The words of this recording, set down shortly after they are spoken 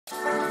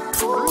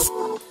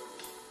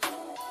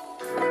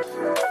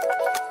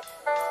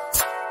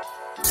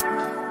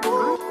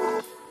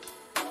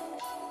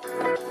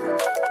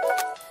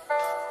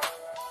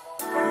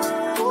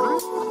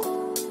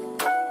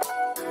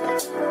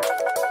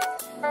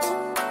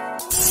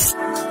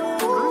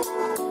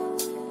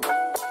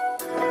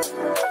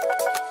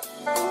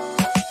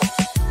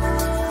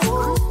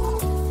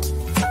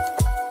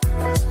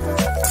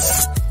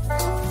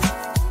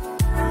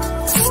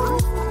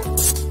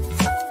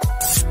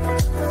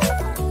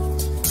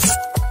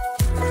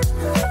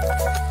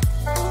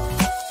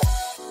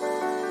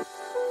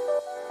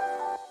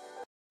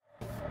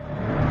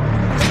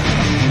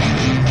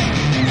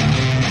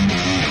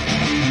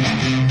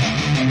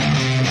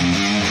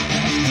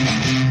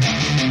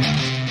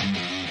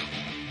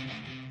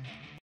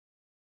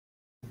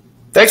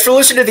Thanks for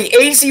listening to the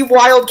AZ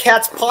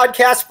Wildcats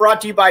podcast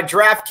brought to you by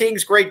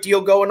DraftKings. Great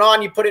deal going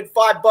on. You put in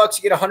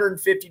 $5, you get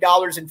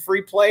 $150 in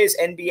free plays,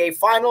 NBA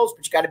Finals,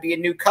 but you got to be a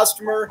new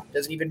customer.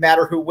 Doesn't even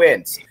matter who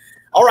wins.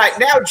 All right,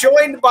 now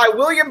joined by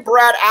William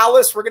Brad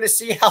Allis. We're going to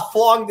see how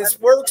long this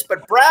works,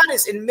 but Brad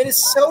is in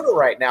Minnesota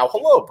right now.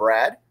 Hello,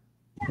 Brad.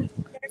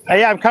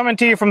 Yeah, I'm coming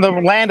to you from the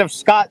land of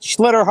Scott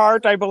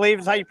Schlitterhart, I believe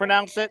is how you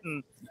pronounce it,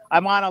 and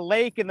I'm on a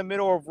lake in the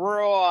middle of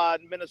rural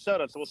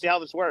Minnesota, so we'll see how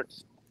this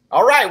works.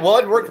 All right,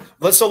 well,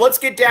 let's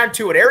get down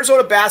to it.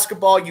 Arizona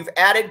basketball, you've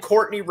added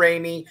Courtney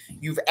Ramey.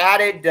 You've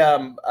added,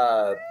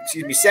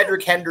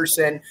 Cedric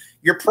Henderson.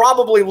 You're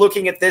probably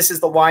looking at this as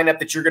the lineup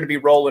that you're going to be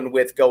rolling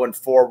with going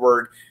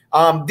forward.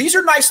 These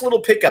are nice little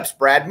pickups,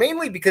 Brad,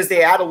 mainly because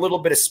they add a little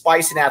bit of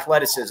spice and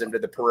athleticism to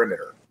the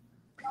perimeter.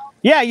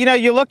 Yeah,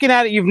 you're looking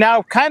at it. You've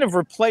now kind of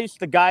replaced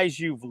the guys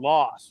you've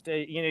lost.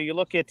 You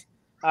look at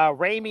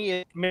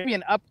Ramey, maybe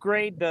an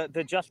upgrade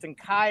to Justin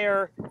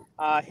Kier.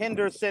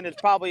 Henderson is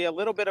probably a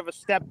little bit of a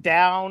step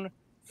down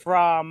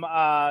from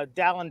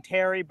Dallin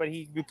Terry, but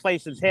he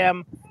replaces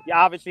him.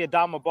 Obviously,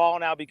 Adama Ball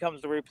now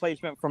becomes the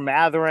replacement for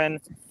Matherin.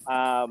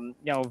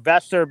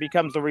 Vester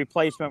becomes the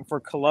replacement for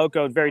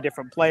Koloko. Very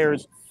different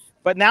players.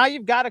 But now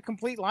you've got a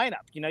complete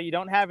lineup. You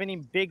don't have any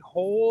big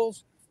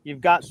holes.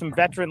 You've got some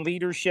veteran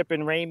leadership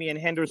in Ramey and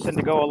Henderson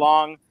to go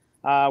along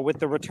with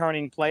the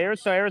returning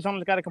players. So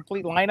Arizona's got a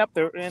complete lineup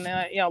there, and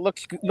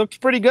looks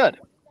pretty good.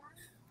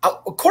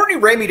 Courtney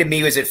Ramey to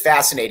me was a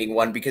fascinating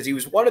one because he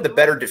was one of the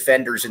better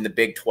defenders in the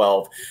Big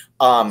 12.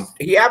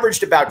 He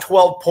averaged about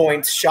 12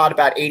 points, shot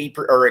about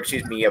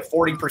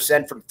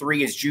 40% from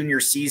three his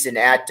junior season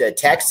at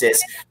Texas.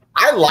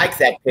 I like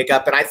that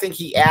pickup, and I think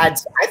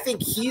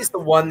he's the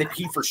one that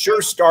he for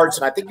sure starts,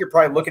 and I think you're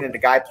probably looking at a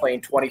guy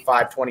playing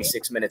 25,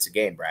 26 minutes a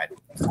game, Brad.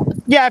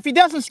 Yeah, if he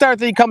doesn't start,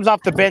 then he comes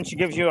off the bench. He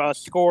gives you a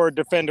scorer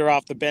defender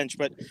off the bench,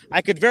 but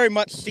I could very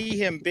much see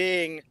him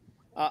being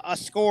a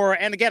scorer,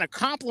 and again, a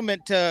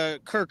compliment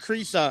to Kirk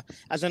Kriisa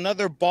as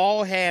another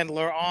ball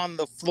handler on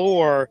the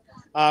floor,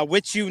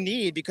 which you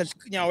need because,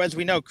 as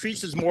we know,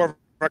 Kriisa is more of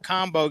a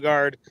combo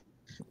guard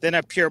than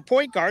a pure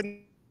point guard.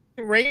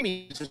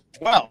 Ramey as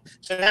well.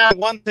 So now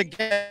once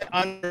again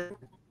under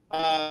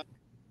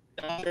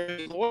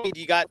Lloyd,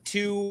 you got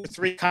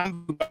 2-3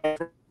 combo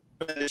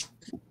guards.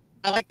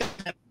 I like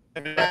that.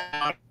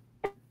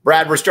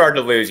 Brad, we're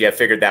starting to lose you. I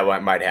figured that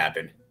one might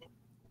happen.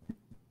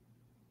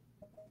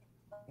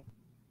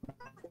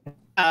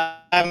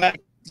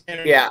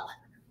 Yeah,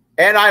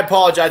 and I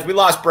apologize. We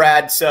lost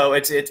Brad, so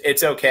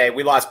it's okay.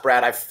 We lost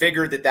Brad. I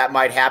figured that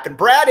might happen.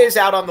 Brad is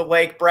out on the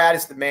lake. Brad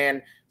is the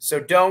man. So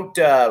don't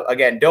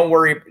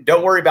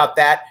worry about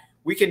that.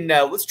 We can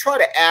let's try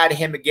to add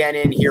him again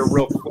in here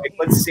real quick.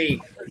 Let's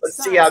see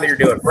how you're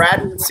doing,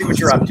 Brad. Let's see what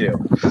you're up to.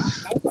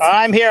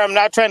 I'm here. I'm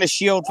not trying to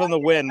shield from the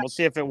wind. We'll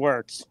see if it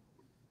works.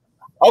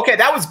 Okay,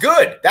 that was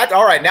good.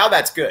 All right. Now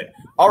that's good.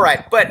 All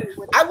right, but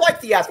I like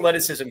the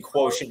athleticism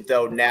quotient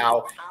though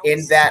now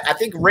in that I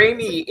think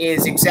Ramey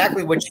is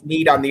exactly what you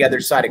need on the other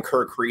side of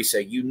Kirk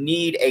Kriisa. You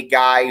need a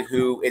guy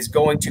who is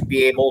going to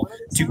be able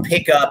to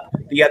pick up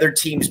the other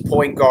team's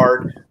point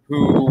guard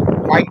who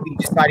might be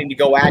deciding to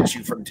go at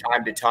you from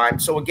time to time.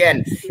 So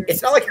again,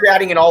 it's not like you're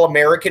adding an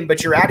All-American,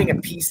 but you're adding a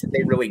piece that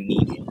they really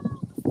needed.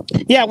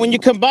 Yeah, when you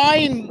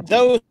combine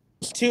those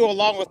two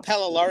along with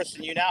Pelle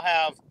Larsson, you now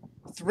have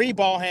 3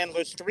 ball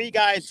handlers, 3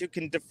 guys who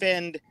can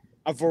defend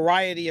a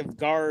variety of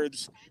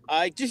guards.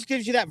 It just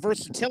gives you that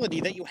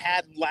versatility that you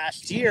had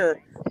last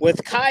year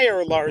with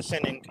Kier, Larsson,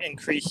 and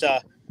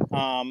Kriisa.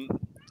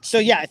 So,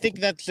 yeah, I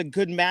think that's a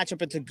good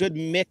matchup. It's a good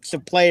mix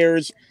of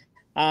players.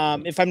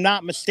 If I'm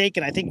not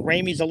mistaken, I think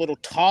Ramey's a little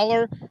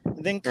taller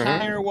than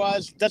Kier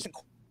was. Doesn't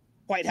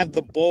quite have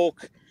the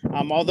bulk,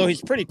 although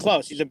he's pretty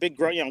close. He's a big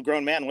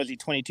grown man. Was he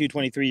 22,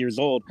 23 years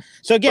old?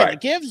 So, again,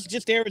 It gives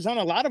just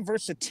Arizona a lot of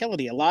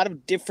versatility, a lot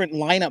of different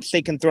lineups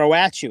they can throw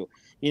at you.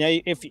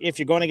 If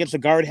you're going against a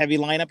guard-heavy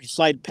lineup, you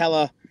slide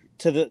Pelle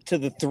to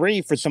the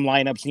 3 for some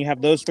lineups, and you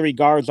have those 3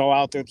 guards all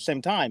out there at the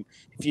same time.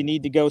 If you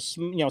need to go,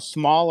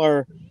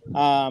 smaller,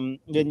 then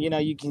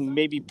you can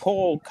maybe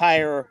pull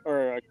Kier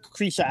or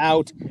Kriisa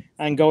out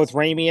and go with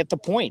Ramey at the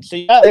point. So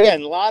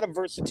again, a lot of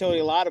versatility,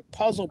 a lot of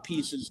puzzle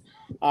pieces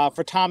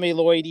for Tommy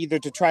Lloyd, either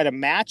to try to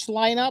match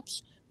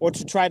lineups or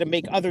to try to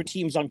make other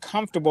teams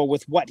uncomfortable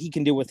with what he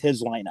can do with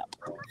his lineup.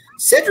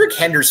 Cedric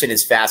Henderson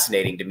is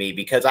fascinating to me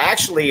because I'm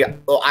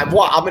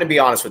going to be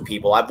honest with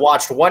people. I've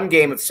watched one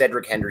game of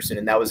Cedric Henderson,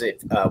 and that was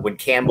it when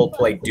Campbell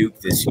played Duke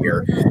this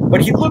year.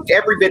 But he looked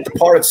every bit the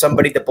part of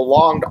somebody that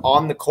belonged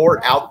on the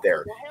court out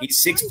there.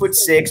 He's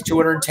 6'6",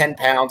 210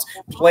 pounds.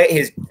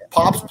 His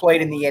pops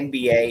played in the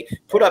NBA,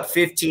 put up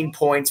 15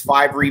 points,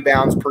 5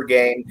 rebounds per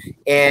game,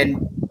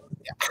 and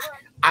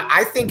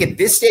I think at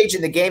this stage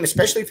in the game,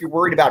 especially if you're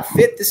worried about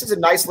fit, this is a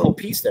nice little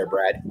piece there,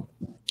 Brad.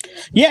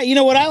 Yeah, you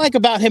know what I like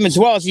about him as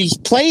well is he's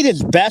played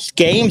his best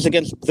games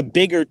against the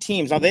bigger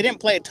teams. Now, they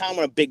didn't play a ton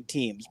of big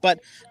teams,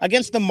 but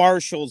against the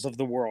Marshalls of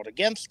the world,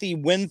 against the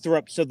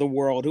Winthrops of the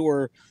world, who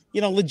are,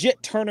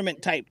 legit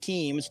tournament-type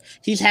teams,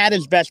 he's had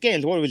his best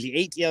games. What was he,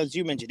 18, as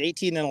you mentioned,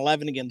 18 and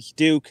 11 against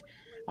Duke.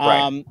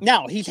 Right.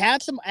 Now, he's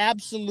had some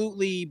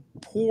absolutely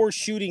poor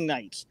shooting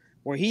nights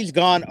where he's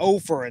gone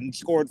over and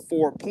scored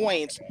 4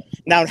 points.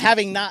 Now,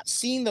 having not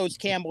seen those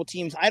Campbell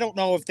teams, I don't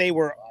know if they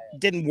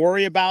didn't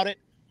worry about it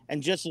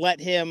and just let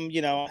him,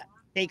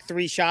 take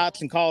 3 shots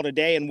and call it a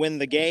day and win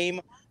the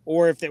game,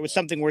 or if there was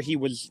something where he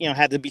was,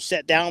 had to be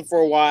set down for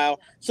a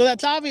while. So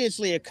that's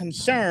obviously a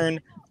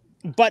concern.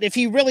 But if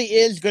he really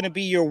is going to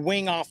be your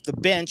wing off the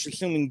bench,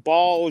 assuming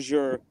Ball's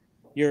your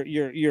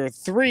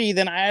 3,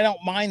 then I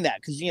don't mind that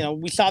because,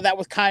 we saw that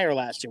with Kyer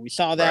last year. We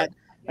saw that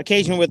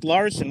occasion with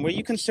Larson where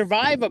you can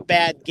survive a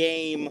bad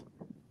game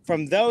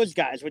from those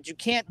guys. What you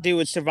can't do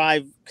is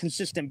survive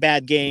consistent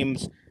bad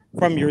games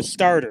from your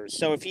starters.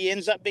 So if he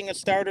ends up being a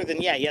starter,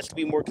 then yeah, he has to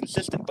be more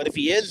consistent. But if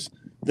he is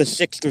the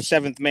 6th or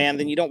 7th man,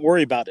 then you don't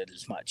worry about it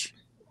as much.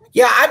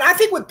 Yeah, I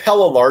think with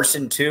Pelle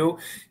Larsson too,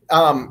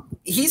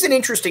 he's an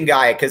interesting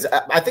guy because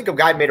I think a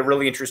guy made a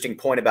really interesting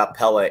point about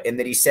Pelle in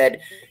that he said,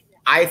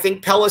 I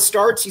think Pelle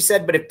starts, he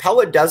said, but if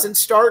Pelle doesn't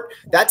start,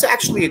 that's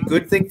actually a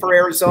good thing for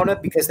Arizona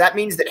because that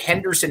means that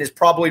Henderson is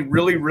probably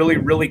really, really,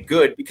 really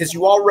good because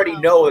you already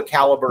know the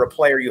caliber of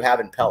player you have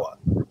in Pelle.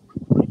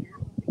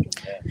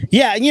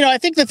 Yeah, I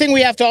think the thing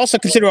we have to also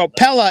consider about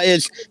Pelle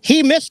is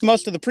he missed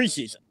most of the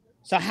preseason.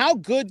 So how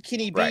good can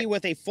he be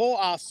with a full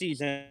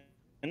offseason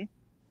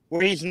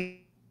where he's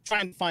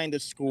trying to find a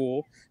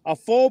school, a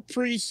full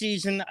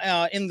preseason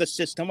in the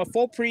system, a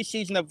full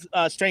preseason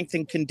of strength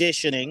and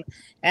conditioning,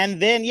 and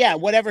then,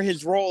 whatever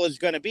his role is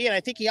going to be. And I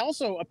think he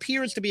also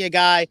appears to be a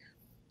guy,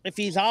 if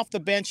he's off the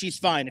bench, he's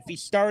fine. If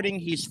he's starting,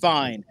 he's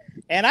fine.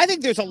 And I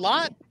think there's a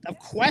lot of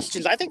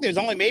questions. I think there's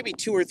only maybe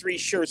 2 or 3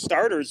 sure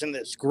starters in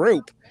this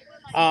group.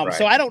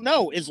 So I don't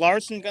know. Is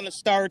Larson going to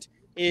start?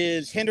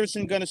 Is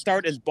Henderson going to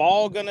start? Is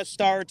Ball going to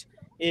start?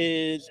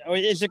 Is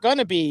it going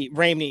to be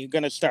Ramey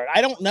going to start?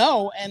 I don't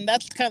know. And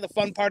that's kind of the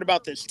fun part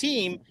about this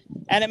team.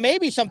 And it may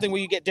be something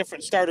where you get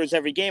different starters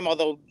every game,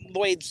 although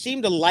Lloyd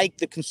seemed to like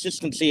the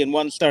consistency in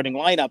one starting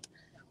lineup.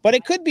 But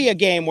it could be a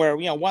game where,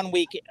 1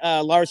 week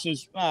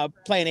Larson's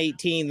playing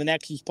 18, the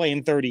next he's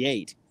playing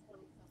 38.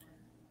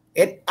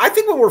 And I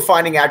think what we're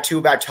finding out, too,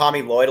 about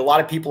Tommy Lloyd, a lot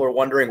of people are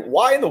wondering,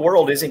 why in the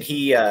world isn't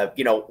he,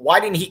 why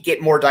didn't he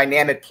get more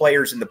dynamic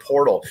players in the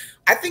portal?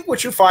 I think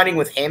what you're finding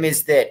with him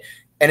is that,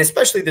 and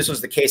especially this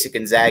was the case at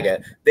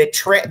Gonzaga,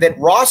 that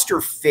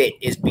roster fit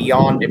is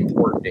beyond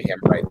important to him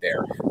right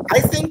there.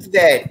 I think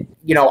that,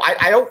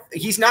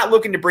 he's not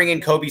looking to bring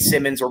in Kobe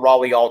Simmons or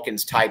Raleigh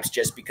Alkins types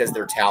just because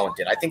they're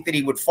talented. I think that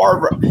he'd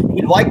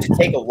like to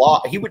take a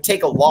loss. He would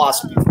take a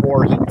loss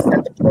before he would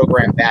set the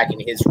program back in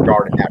his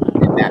regard in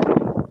that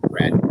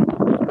Brad.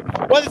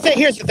 Well,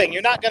 here's the thing.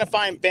 You're not going to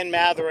find Ben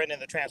Matherin in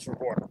the transfer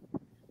portal.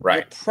 Right.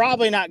 You're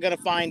probably not going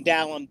to find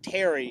Dallin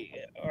Terry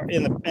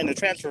in the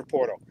transfer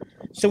portal.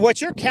 So what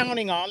you're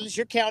counting on is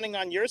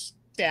your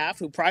staff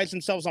who prides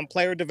themselves on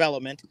player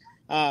development,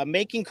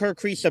 making Kerr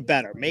Kriisa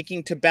better,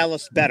 making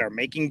Tabellis better,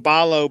 making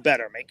Ballo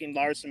better, making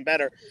Larson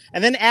better,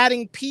 and then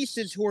adding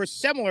pieces who are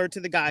similar to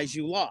the guys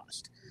you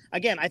lost.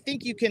 Again, I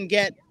think you can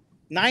get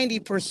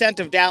 90%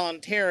 of Dallin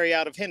Terry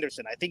out of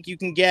Henderson. I think you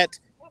can get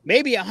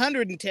maybe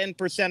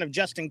 110% of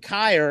Justin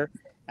Kyer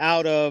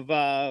out of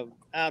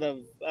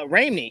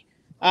Ramey.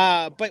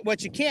 But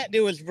what you can't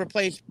do is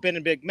replace Ben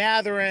and Big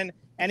Matherin.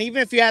 And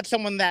even if you had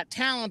someone that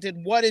talented,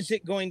 what is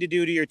it going to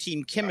do to your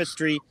team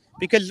chemistry?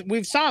 Because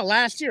we saw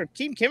last year,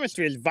 team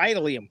chemistry is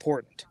vitally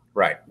important.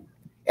 Right.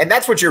 And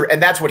that's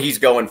what he's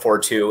going for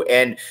too.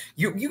 And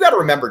you got to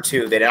remember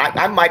too that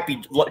I might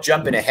be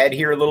jumping ahead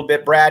here a little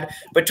bit, Brad,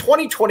 but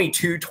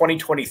 2022,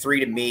 2023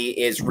 to me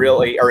is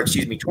really,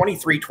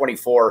 23,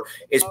 24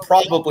 is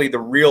probably the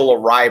real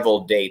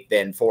arrival date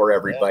then for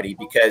everybody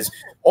because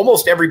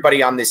almost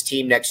everybody on this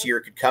team next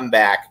year could come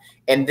back.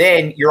 And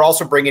then you're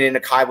also bringing in a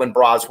Kylan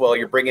Broswell.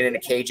 You're bringing in a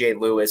KJ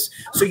Lewis.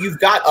 So you've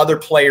got other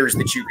players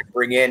that you could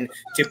bring in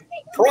to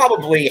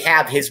probably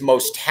have his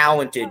most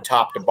talented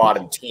top to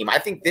bottom team. I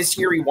think this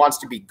year he wants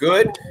to be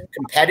good,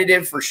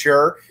 competitive for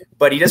sure,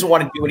 but he doesn't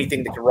want to do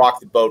anything that can rock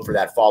the boat for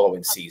that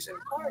following season.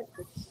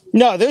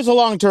 No, there's a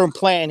long-term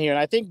plan here. And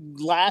I think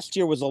last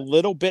year was a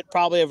little bit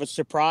probably of a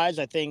surprise.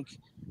 I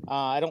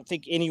don't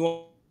think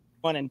anyone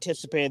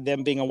anticipated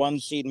them being a 1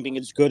 seed and being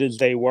as good as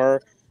they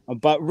were.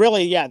 But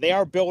really, yeah, they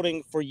are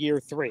building for year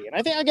 3. And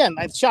I think, again,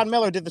 Sean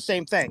Miller did the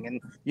same thing.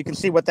 And you can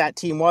see what that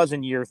team was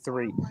in year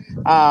 3.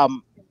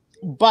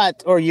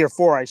 Or year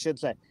 4, I should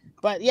say.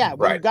 But, yeah,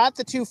 when you got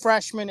the 2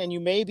 freshmen and you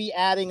may be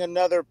adding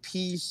another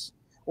piece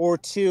or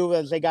 2,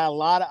 as they got a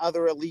lot of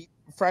other elite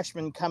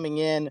freshmen coming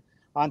in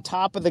on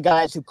top of the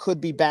guys who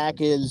could be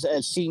back as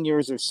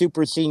seniors or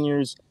super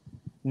seniors.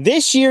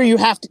 This year, you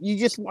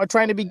just are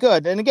trying to be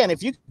good. And again,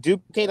 if you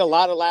duplicate a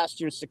lot of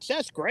last year's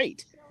success,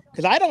 great.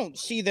 Because I don't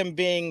see them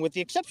being, with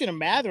the exception of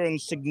Matherin,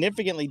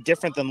 significantly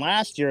different than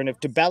last year. And if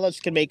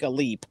DeBellis can make a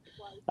leap,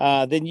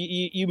 then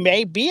you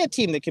may be a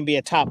team that can be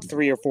a top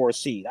 3 or 4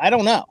 seed. I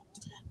don't know.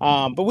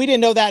 But we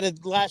didn't know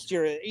that last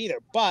year either.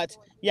 But,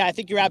 yeah, I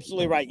think you're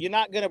absolutely right. You're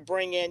not going to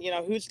bring in,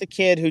 who's the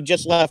kid who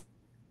just left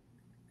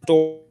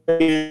high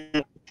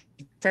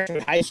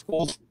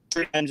school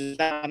and is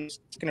on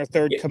second or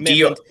third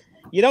commitment.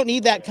 You don't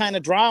need that kind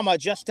of drama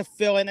just to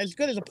fill in. As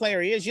good as a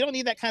player he is, you don't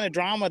need that kind of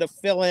drama to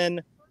fill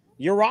in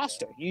your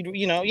roster.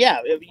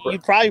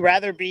 You'd probably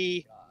rather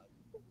be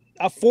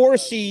a 4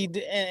 seed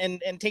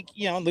and take,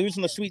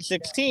 losing the Sweet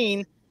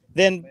 16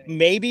 than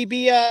maybe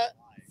be a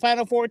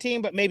Final Four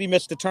team, but maybe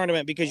miss the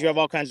tournament because you have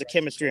all kinds of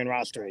chemistry and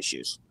roster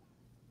issues.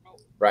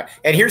 Right.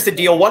 And here's the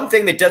deal. One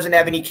thing that doesn't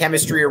have any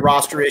chemistry or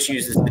roster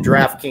issues is the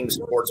DraftKings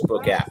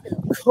Sportsbook app.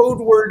 Code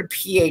word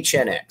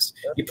PHNX.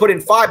 You put in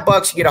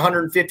 $5, you get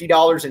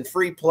 $150 in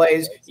free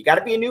plays. You got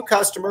to be a new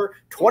customer,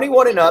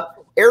 21 and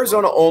up,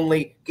 Arizona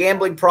only.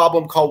 Gambling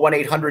problem, call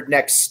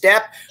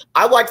 1-800-NEXT-STEP.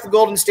 I like the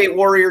Golden State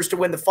Warriors to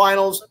win the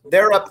finals.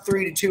 They're up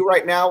 3-2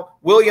 right now.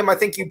 William, I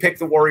think you picked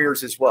the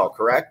Warriors as well,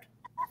 correct?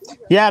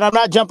 Yeah, and I'm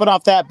not jumping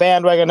off that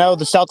bandwagon. I know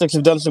the Celtics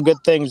have done some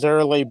good things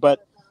early,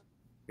 but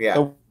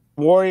the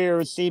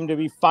Warriors seem to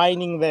be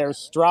finding their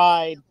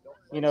stride.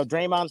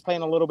 Draymond's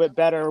playing a little bit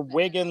better.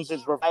 Wiggins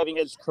is reviving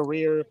his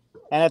career,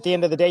 and at the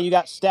end of the day, you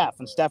got Steph,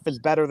 and Steph is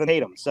better than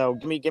Tatum. So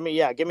give me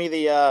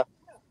the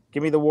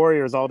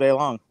Warriors all day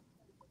long.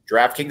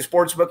 DraftKings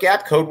Sportsbook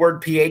app, code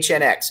word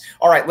PHNX.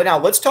 All right, now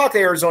let's talk the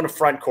Arizona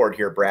front court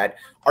here, Brad.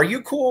 Are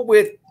you cool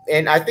with?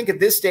 And I think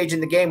at this stage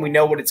in the game, we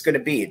know what it's going to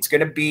be. It's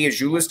going to be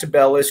Azuolas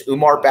Tubelis,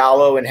 Oumar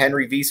Ballo, and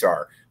Henry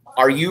Visar.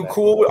 Are you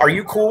cool? Are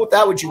you cool with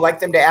that? Would you like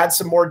them to add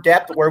some more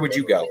depth? Where would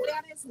you go?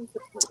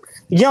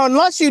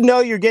 Unless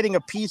you're getting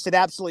a piece that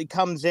absolutely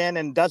comes in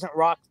and doesn't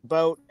rock the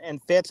boat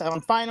and fits,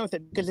 I'm fine with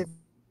it. Because if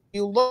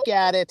you look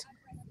at it,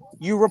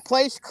 you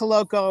replace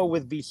Koloko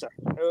with Visar.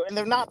 And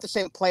they're not the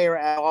same player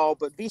at all,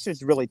 but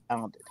Visar's really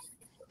talented.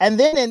 And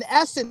then, in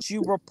essence,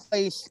 you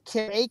replace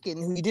Kim Aiken,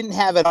 who you didn't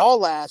have at all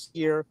last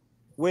year,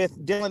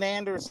 with Dylan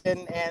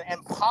Anderson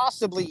and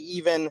possibly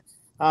even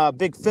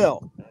Big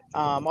Phil.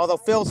 Although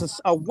Phil's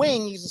a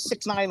wing, he's a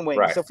 6'9" wing.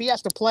 Right. So if he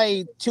has to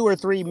play 2 or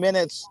 3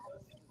 minutes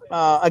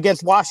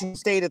against Washington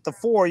State at the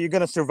 4, you're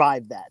going to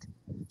survive that.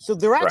 So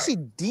they're actually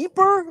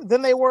deeper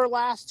than they were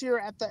last year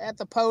at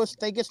the post.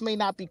 They just may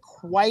not be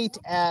quite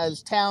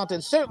as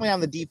talented, certainly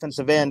on the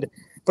defensive end.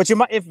 But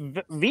if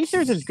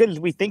Visar's as good as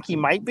we think he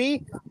might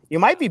be, you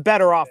might be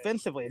better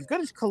offensively. As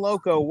good as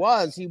Koloko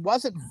was, he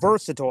wasn't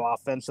versatile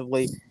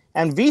offensively,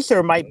 and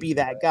Visar might be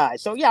that guy.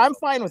 So, yeah, I'm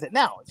fine with it.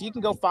 Now, if you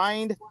can go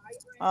find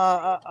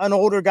an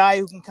older guy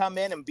who can come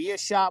in and be a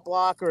shot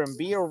blocker and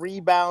be a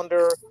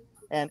rebounder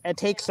and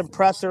take some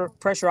pressure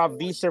off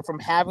Visar from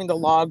having to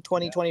log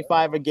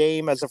 20-25 a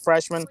game as a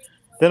freshman,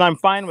 then I'm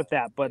fine with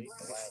that. But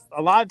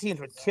a lot of teams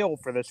would kill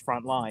for this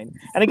front line.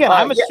 And, again,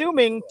 I'm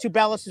assuming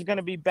Tubelis is going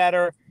to be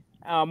better,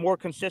 more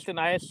consistent.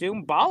 I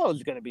assume Ballo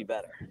is going to be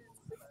better.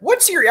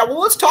 Let's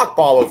talk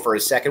Ballo for a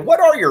second.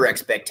 What are your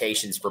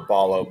expectations for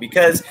Ballo?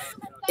 Because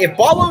if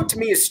Ballo to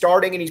me is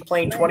starting and he's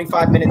playing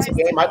 25 minutes a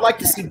game, I'd like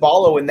to see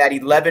Ballo in that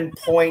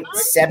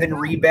 11.7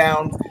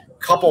 rebound,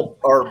 couple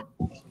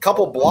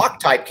block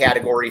type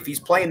category if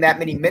he's playing that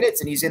many minutes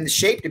and he's in the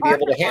shape to be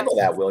able to handle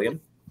that, William.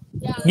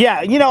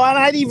 Yeah, and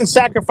I'd even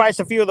sacrifice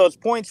a few of those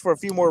points for a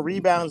few more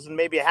rebounds and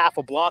maybe a half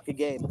a block a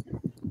game.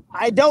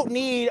 I don't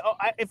need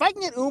 – if I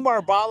can get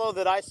Oumar Ballo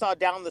that I saw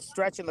down the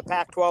stretch in the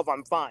Pac-12,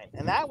 I'm fine.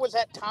 And that was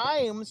at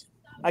times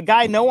a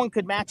guy no one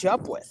could match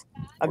up with,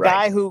 a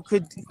guy who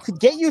could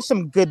get you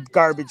some good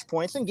garbage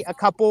points and get a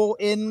couple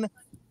in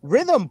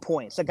rhythm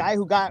points, a guy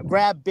who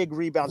grabbed big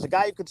rebounds, a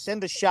guy who could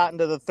send a shot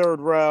into the third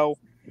row.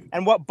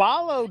 And what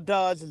Ballo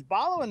does is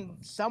Ballo in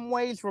some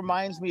ways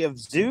reminds me of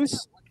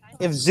Zeus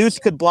if Zeus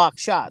could block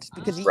shots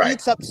because he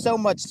eats up so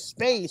much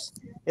space,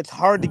 it's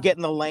hard to get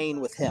in the lane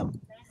with him.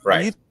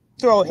 Right. You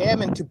throw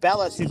him into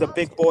Bellis, who's a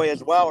big boy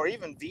as well, or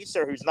even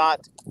Visar, who's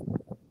not,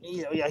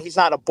 he's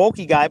not a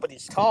bulky guy, but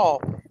he's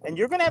tall. And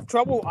you're going to have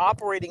trouble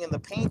operating in the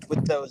paint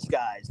with those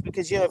guys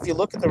because, if you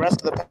look at the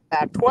rest of the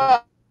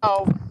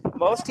Pac-12,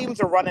 most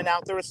teams are running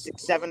out there a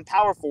 6'7"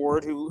 power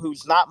forward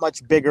who's not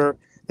much bigger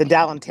than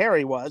Dallin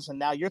Terry was. And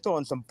now you're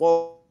throwing some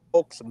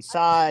bulk, some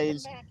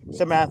size,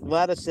 some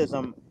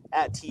athleticism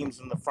at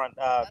teams in the front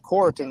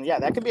court. And,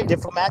 that could be a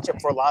difficult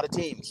matchup for a lot of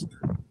teams.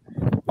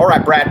 All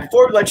right, Brad,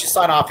 before we let you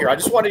sign off here, I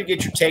just wanted to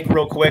get your take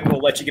real quick. We'll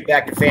let you get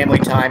back to family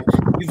time.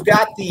 you've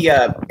got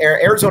the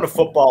Arizona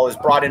football has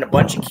brought in a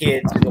bunch of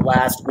kids in the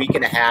last week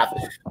and a half.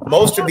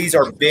 Most of these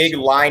are big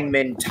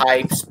lineman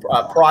types,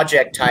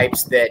 project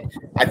types that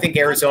I think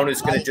Arizona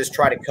is going to just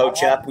try to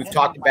coach up. We've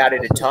talked about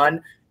it a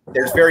ton.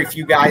 There's very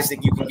few guys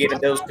that you can get in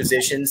those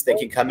positions that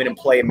can come in and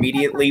play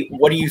immediately.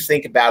 What do you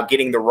think about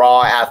getting the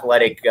raw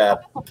athletic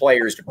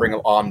players to bring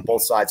them on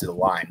both sides of the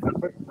line?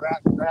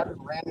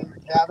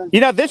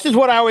 You know, this is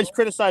what I always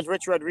criticize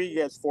Rich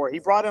Rodriguez for. He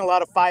brought in a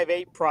lot of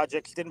 5'8"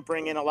 projects, didn't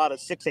bring in a lot of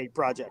 6'8"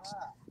 projects.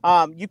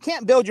 You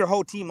can't build your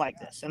whole team like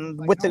this.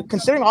 And with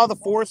considering all the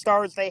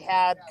 4-stars they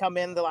had come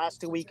in the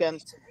last 2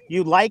 weekends,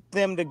 you'd like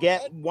them to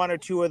get 1 or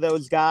 2 of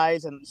those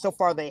guys, and so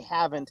far they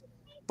haven't.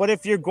 But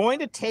if you're going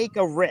to take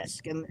a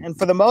risk, and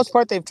for the most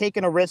part, they've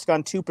taken a risk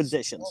on 2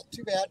 positions,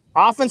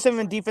 offensive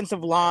and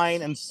defensive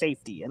line and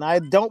safety. And I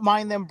don't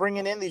mind them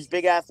bringing in these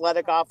big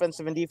athletic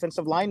offensive and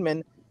defensive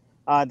linemen.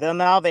 Then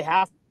now they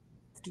have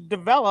to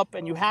develop,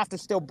 and you have to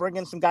still bring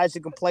in some guys who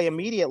can play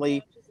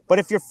immediately. But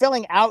if you're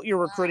filling out your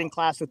recruiting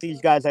class with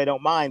these guys, I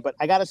don't mind. But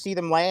I got to see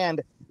them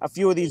land a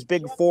few of these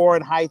big 4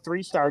 and high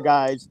 3-star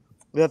guys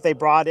that they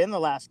brought in the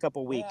last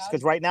couple of weeks,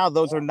 because right now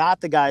those are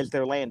not the guys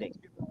they're landing.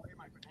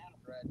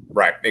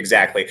 Right,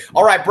 exactly.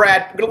 All right,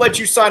 Brad, I'm going to let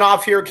you sign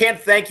off here. Can't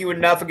thank you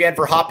enough again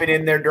for hopping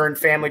in there during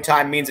family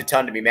time. Means a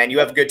ton to me, man. You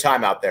have a good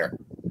time out there.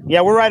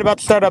 Yeah, we're right about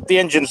to start up the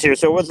engines here,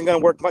 so it wasn't going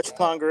to work much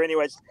longer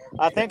anyways.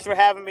 Thanks for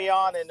having me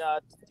on, and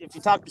if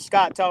you talk to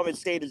Scott, tell him his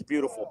state is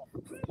beautiful.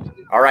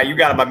 All right, you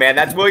got it, my man.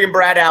 That's Luke and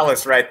Brad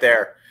Allis right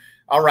there.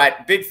 All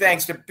right, big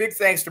thanks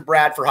to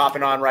Brad for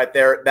hopping on right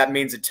there. That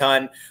means a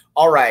ton.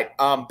 All right,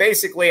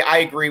 basically, I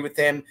agree with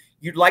him.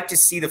 You'd like to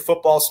see the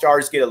football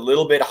stars get a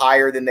little bit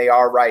higher than they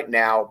are right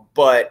now,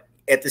 but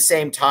at the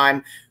same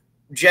time,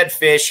 Jedd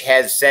Fisch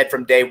has said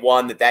from day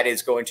one that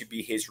is going to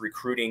be his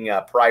recruiting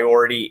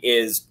priority.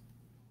 Is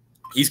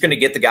he's going to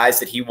get the guys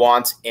that he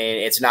wants, and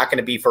it's not going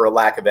to be for a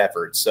lack of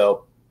effort.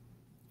 So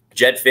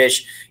Jedd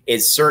Fisch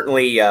is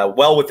certainly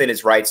well within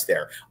his rights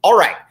there. All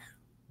right.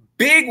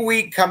 Big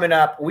week coming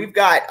up. We've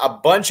got a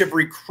bunch of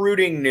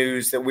recruiting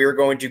news that we're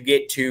going to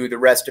get to the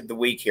rest of the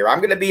week here. I'm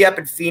going to be up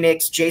in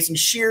Phoenix. Jason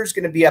Shear's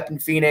going to be up in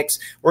Phoenix.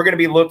 We're going to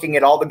be looking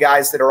at all the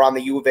guys that are on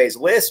the U of A's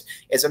list.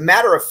 As a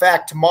matter of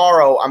fact,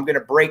 tomorrow I'm going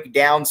to break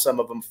down some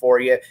of them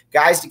for you.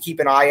 Guys to keep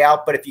an eye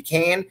out, but if you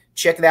can,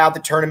 check it out. The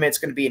tournament's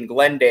going to be in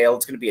Glendale.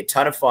 It's going to be a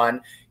ton of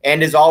fun.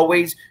 And as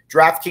always,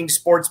 DraftKings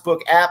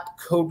Sportsbook app,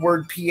 code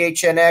word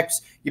PHNX.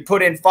 You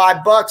put in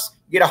 $5,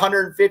 you get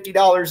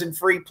 $150 in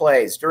free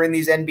plays during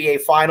these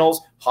NBA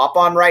finals. Hop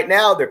on right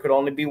now. There could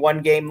only be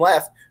 1 game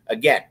left.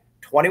 Again,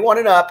 21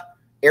 and up,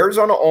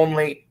 Arizona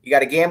only. You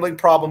got a gambling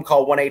problem,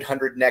 call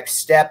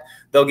 1-800-NEXT-STEP.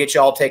 They'll get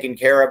you all taken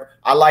care of.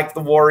 I like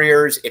the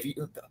Warriors.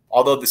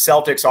 Although the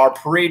Celtics are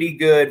pretty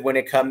good when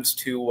it comes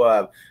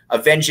to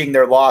avenging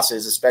their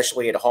losses,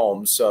 especially at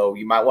home. So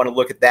you might want to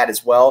look at that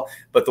as well.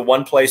 But the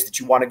one place that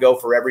you want to go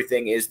for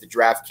everything is the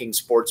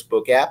DraftKings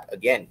Sportsbook app.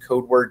 Again,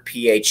 code word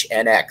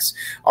PHNX.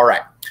 All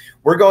right.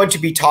 We're going to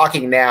be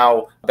talking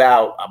now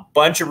about a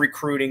bunch of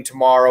recruiting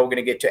tomorrow. We're going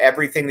to get to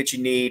everything that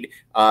you need.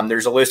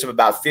 There's a list of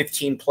about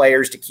 15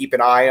 players to keep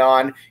an eye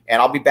on, and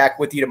I'll be back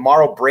with you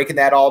tomorrow breaking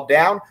that all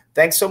down.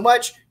 Thanks so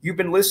much. You've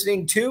been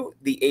listening to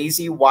the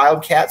AZ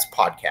Wildcats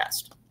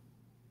podcast.